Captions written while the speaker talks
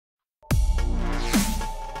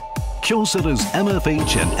Kyocera's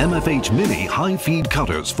MFH and MFH Mini high-feed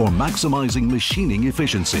cutters for maximizing machining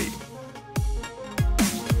efficiency.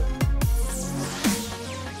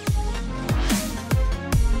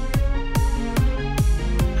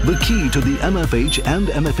 The key to the MFH and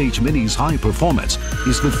MFH Mini's high performance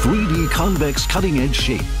is the 3D convex cutting-edge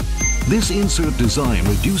shape. This insert design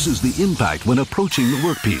reduces the impact when approaching the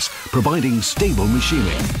workpiece, providing stable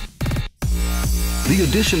machining. The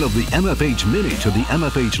addition of the MFH Mini to the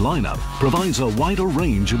MFH lineup provides a wider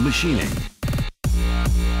range of machining.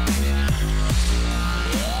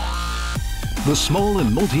 The small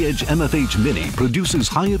and multi-edge MFH Mini produces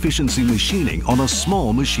high-efficiency machining on a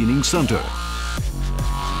small machining center.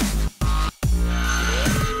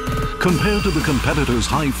 Compared to the competitor's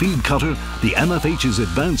high-feed cutter, the MFH's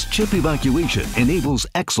advanced chip evacuation enables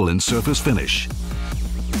excellent surface finish.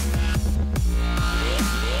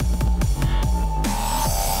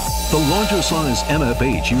 The larger size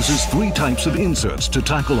MFH uses 3 types of inserts to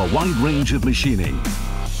tackle a wide range of machining.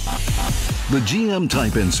 The GM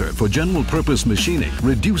type insert for general purpose machining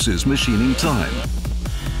reduces machining time.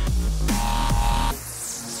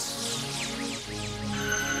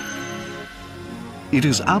 It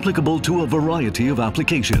is applicable to a variety of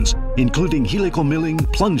applications, including helical milling,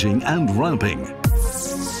 plunging, and ramping.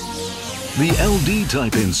 The LD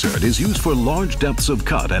type insert is used for large depths of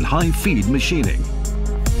cut and high feed machining.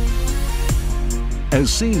 As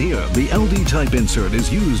seen here, the LD type insert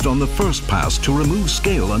is used on the first pass to remove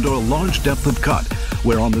scale under a large depth of cut,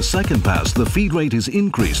 where on the second pass the feed rate is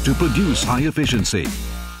increased to produce high efficiency.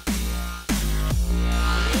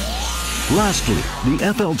 Lastly,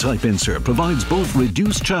 the FL type insert provides both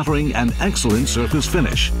reduced chattering and excellent surface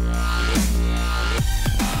finish.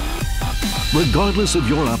 Regardless of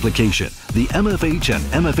your application, the MFH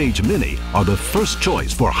and MFH Mini are the first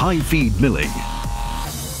choice for high feed milling.